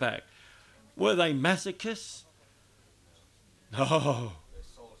go back? Were they masochists? No.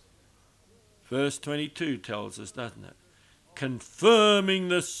 Verse 22 tells us, doesn't it? Confirming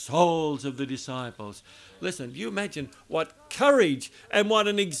the souls of the disciples. Listen, do you imagine what courage and what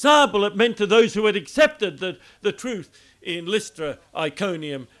an example it meant to those who had accepted the truth in Lystra,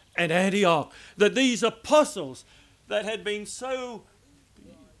 Iconium, and Antioch? That these apostles that had been so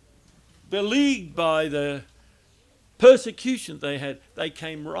beleaguered by the persecution they had, they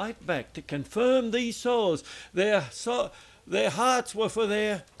came right back to confirm these souls. Their hearts were for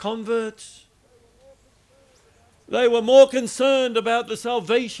their converts. They were more concerned about the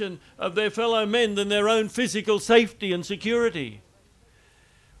salvation of their fellow men than their own physical safety and security.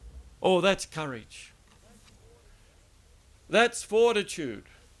 Oh, that's courage. That's fortitude.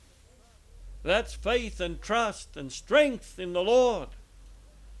 That's faith and trust and strength in the Lord.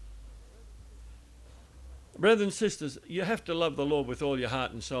 Brothers and sisters, you have to love the Lord with all your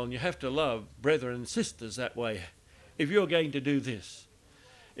heart and soul, and you have to love brethren and sisters that way if you're going to do this.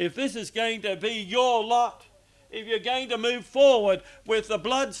 If this is going to be your lot, if you're going to move forward with the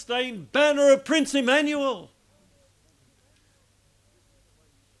blood-stained banner of Prince Emmanuel,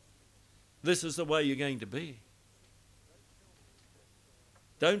 this is the way you're going to be.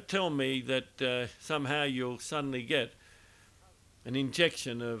 Don't tell me that somehow you'll suddenly get an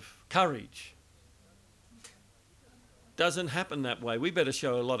injection of courage. Doesn't happen that way. We better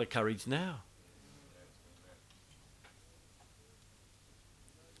show a lot of courage now.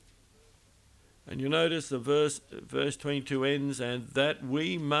 And you notice the verse 22 ends, and that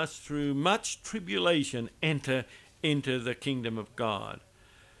we must through much tribulation enter into the kingdom of God.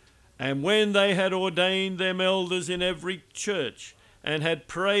 And when they had ordained them elders in every church, and had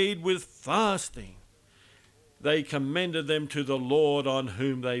prayed with fasting, they commended them to the Lord on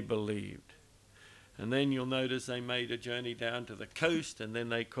whom they believed. And then you'll notice they made a journey down to the coast, and then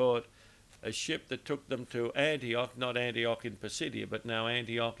they caught a ship that took them to Antioch, not Antioch in Pisidia, but now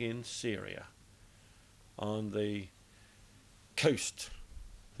Antioch in Syria, on the coast,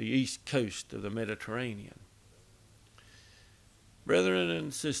 the east coast of the Mediterranean. Brethren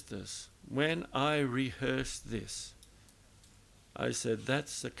and sisters, when I rehearsed this, I said,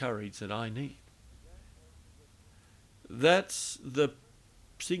 that's the courage that I need. That's the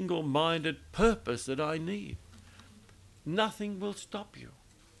single-minded purpose that I need. Nothing will stop you.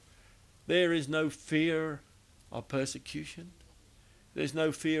 There is no fear of persecution. There's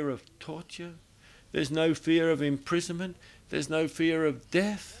no fear of torture. There's no fear of imprisonment. There's no fear of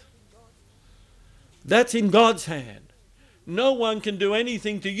death. That's in God's hand. No one can do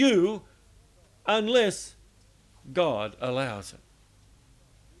anything to you unless God allows it.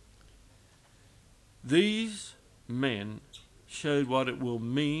 These men showed what it will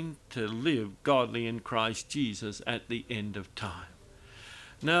mean to live godly in Christ Jesus at the end of time.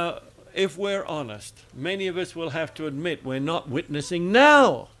 Now, if we're honest, many of us will have to admit we're not witnessing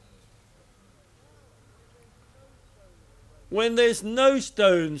now. When there's no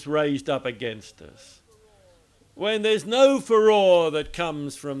stones raised up against us, when there's no furore that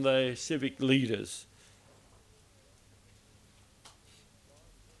comes from the civic leaders.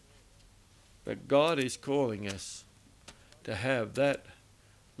 But God is calling us to have that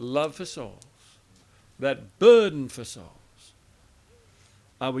love for souls, that burden for souls.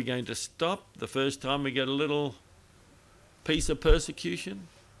 Are we going to stop the first time we get a little piece of persecution?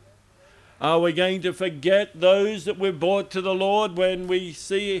 Are we going to forget those that we've brought to the Lord when we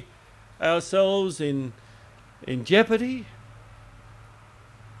see ourselves in jeopardy?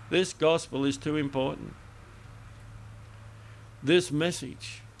 This gospel is too important. This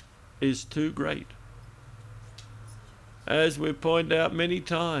message is too great. As we've pointed out many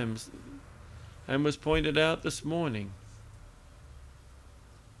times, and was pointed out this morning,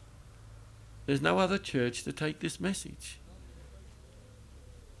 there's no other church to take this message.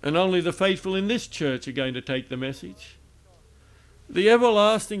 And only the faithful in this church are going to take the message. The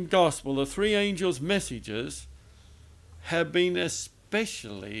everlasting gospel, the three angels' messages, have been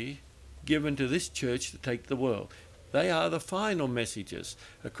especially given to this church to take the world. They are the final messages,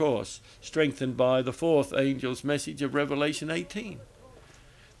 of course, strengthened by the fourth angel's message of Revelation 18.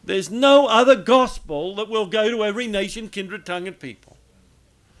 There's no other gospel that will go to every nation, kindred, tongue, and people.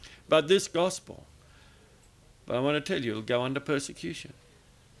 But this gospel, but I want to tell you, it'll go under persecution.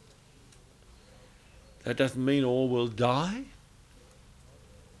 That doesn't mean all will die.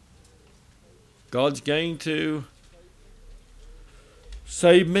 God's going to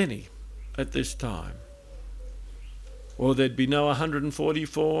save many at this time, or there'd be no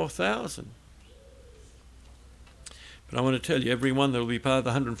 144,000. But I want to tell you, everyone that will be part of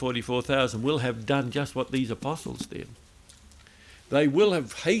the 144,000 will have done just what these apostles did. They will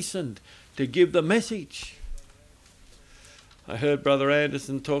have hastened to give the message. I heard Brother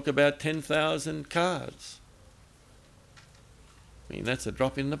Anderson talk about 10,000 cards. I mean, that's a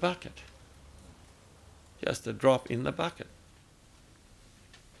drop in the bucket. Just a drop in the bucket.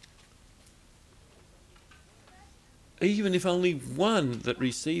 Even if only one that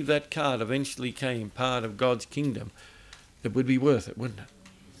received that card eventually came part of God's kingdom, it would be worth it, wouldn't it?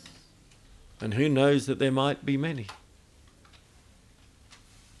 And who knows that there might be many.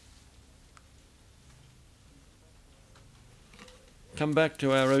 Come back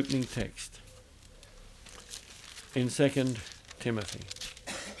to our opening text in 2 Timothy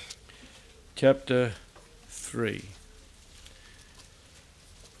chapter 3.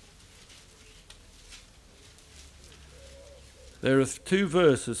 There are two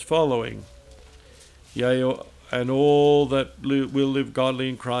verses following. Yea, and all that will live godly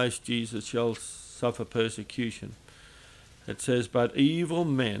in Christ Jesus shall suffer persecution. It says, but evil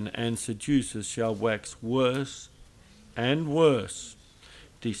men and seducers shall wax worse and worse,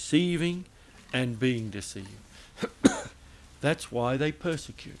 deceiving and being deceived. That's why they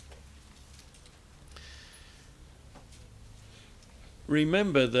persecute.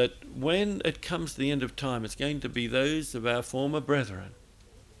 Remember that when it comes to the end of time, it's going to be those of our former brethren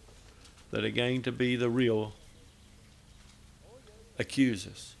that are going to be the real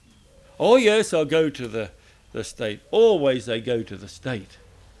accusers. Oh yes, I'll go to the state. Always they go to the state.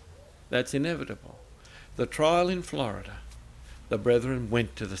 That's inevitable. The trial in Florida, the brethren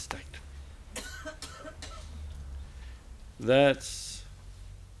went to the state. That's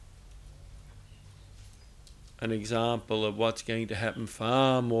an example of what's going to happen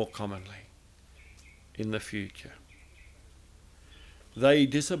far more commonly in the future. They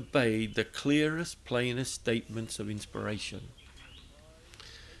disobeyed the clearest, plainest statements of inspiration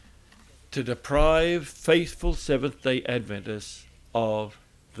to deprive faithful Seventh-day Adventists of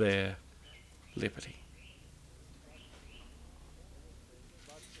their liberty.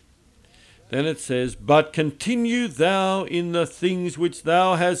 Then it says, "But continue thou in the things which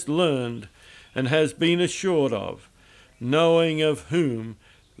thou hast learned and hast been assured of, knowing of whom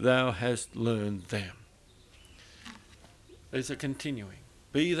thou hast learned them." There's a continuing.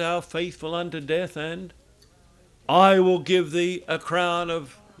 "Be thou faithful unto death, and I will give thee a crown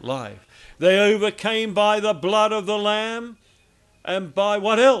of life." They overcame by the blood of the Lamb and by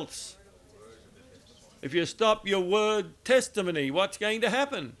what else? If you stop your word testimony, what's going to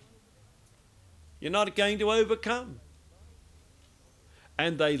happen? You're not going to overcome.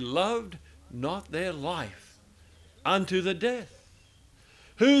 "And they loved not their life unto the death.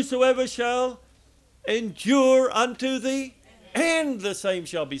 Whosoever shall endure unto the end, the same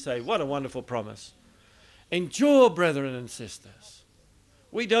shall be saved." What a wonderful promise. Endure, brethren and sisters.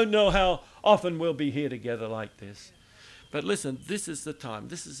 We don't know how often we'll be here together like this. But listen, this is the time.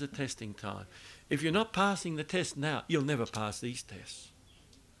 This is the testing time. If you're not passing the test now, you'll never pass these tests.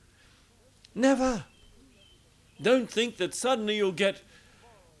 Never. Don't think that suddenly you'll get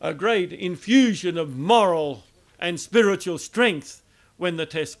a great infusion of moral and spiritual strength when the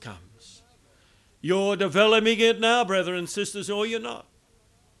test comes. You're developing it now, brethren and sisters, or you're not.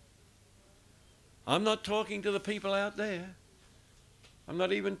 I'm not talking to the people out there. I'm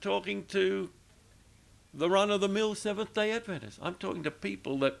not even talking to the run-of-the-mill Seventh-day Adventists. I'm talking to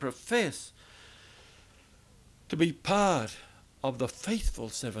people that profess to be part of the faithful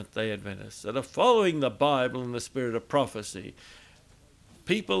Seventh-day Adventists that are following the Bible and the spirit of prophecy.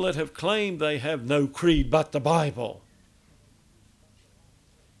 People that have claimed they have no creed but the Bible.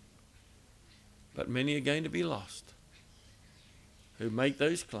 But many are going to be lost who make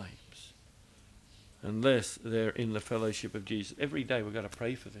those claims unless they're in the fellowship of Jesus. Every day we've got to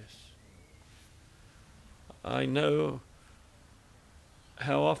pray for this. I know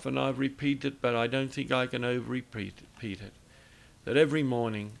how often I've repeated it, but I don't think I can over-repeat it. That every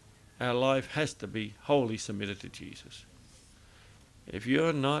morning our life has to be wholly submitted to Jesus. If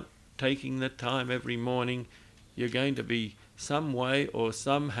you're not taking the time every morning, you're going to be some way or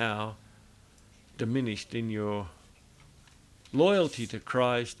somehow diminished in your loyalty to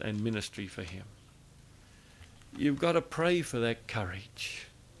Christ and ministry for Him. You've got to pray for that courage.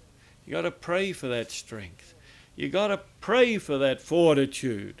 You've got to pray for that strength. You've got to pray for that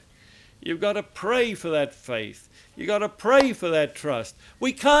fortitude. You've got to pray for that faith. You've got to pray for that trust.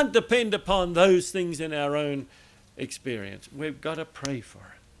 We can't depend upon those things in our own experience. We've got to pray for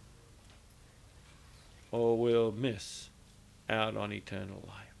it, or we'll miss out on eternal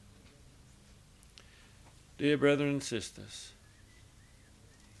life. Dear brethren and sisters,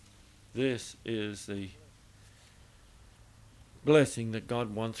 this is the blessing that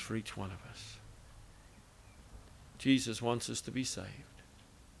God wants for each one of us. Jesus wants us to be saved,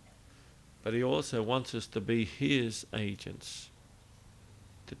 but He also wants us to be His agents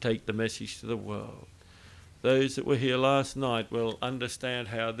to take the message to the world. Those that were here last night will understand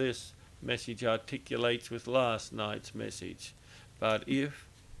how this message articulates with last night's message. But if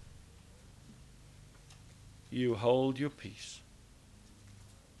you hold your peace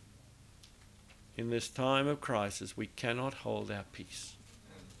in this time of crisis, we cannot hold our peace.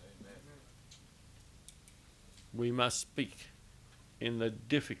 We must speak in the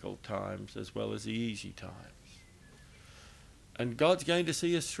difficult times as well as the easy times. And God's going to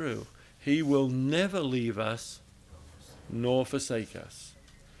see us through. He will never leave us nor forsake us.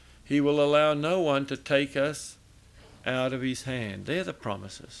 He will allow no one to take us out of His hand. They're the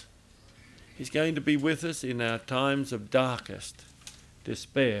promises. He's going to be with us in our times of darkest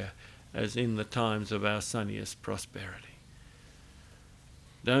despair as in the times of our sunniest prosperity.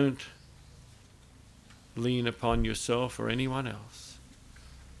 Don't lean upon yourself or anyone else,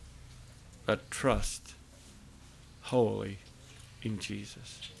 but trust wholly in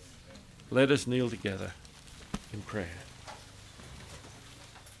Jesus. Let us kneel together in prayer.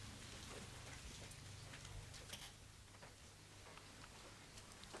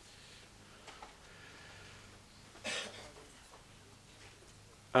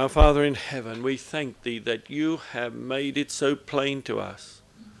 Our Father in heaven, we thank Thee that You have made it so plain to us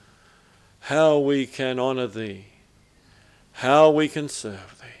how we can honour Thee, how we can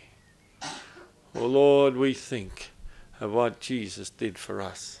serve Thee. Oh Lord, we think of what Jesus did for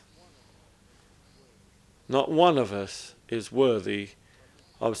us. Not one of us is worthy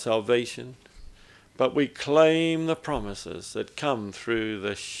of salvation, but we claim the promises that come through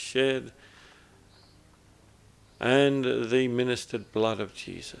the shed and the ministered blood of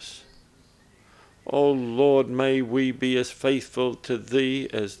Jesus. O Lord, may we be as faithful to Thee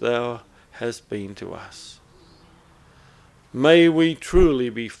as Thou hast been to us. May we truly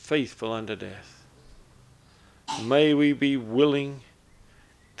be faithful unto death. May we be willing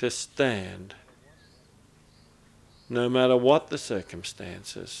to stand no matter what the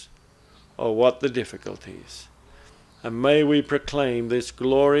circumstances or what the difficulties. And may we proclaim this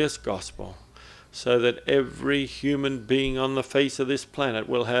glorious gospel so that every human being on the face of this planet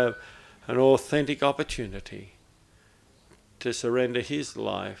will have an authentic opportunity to surrender his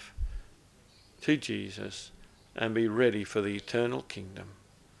life to Jesus and be ready for the eternal kingdom.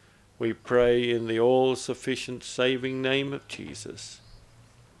 We pray in the all-sufficient saving name of Jesus.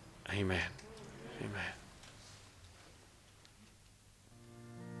 Amen. Amen.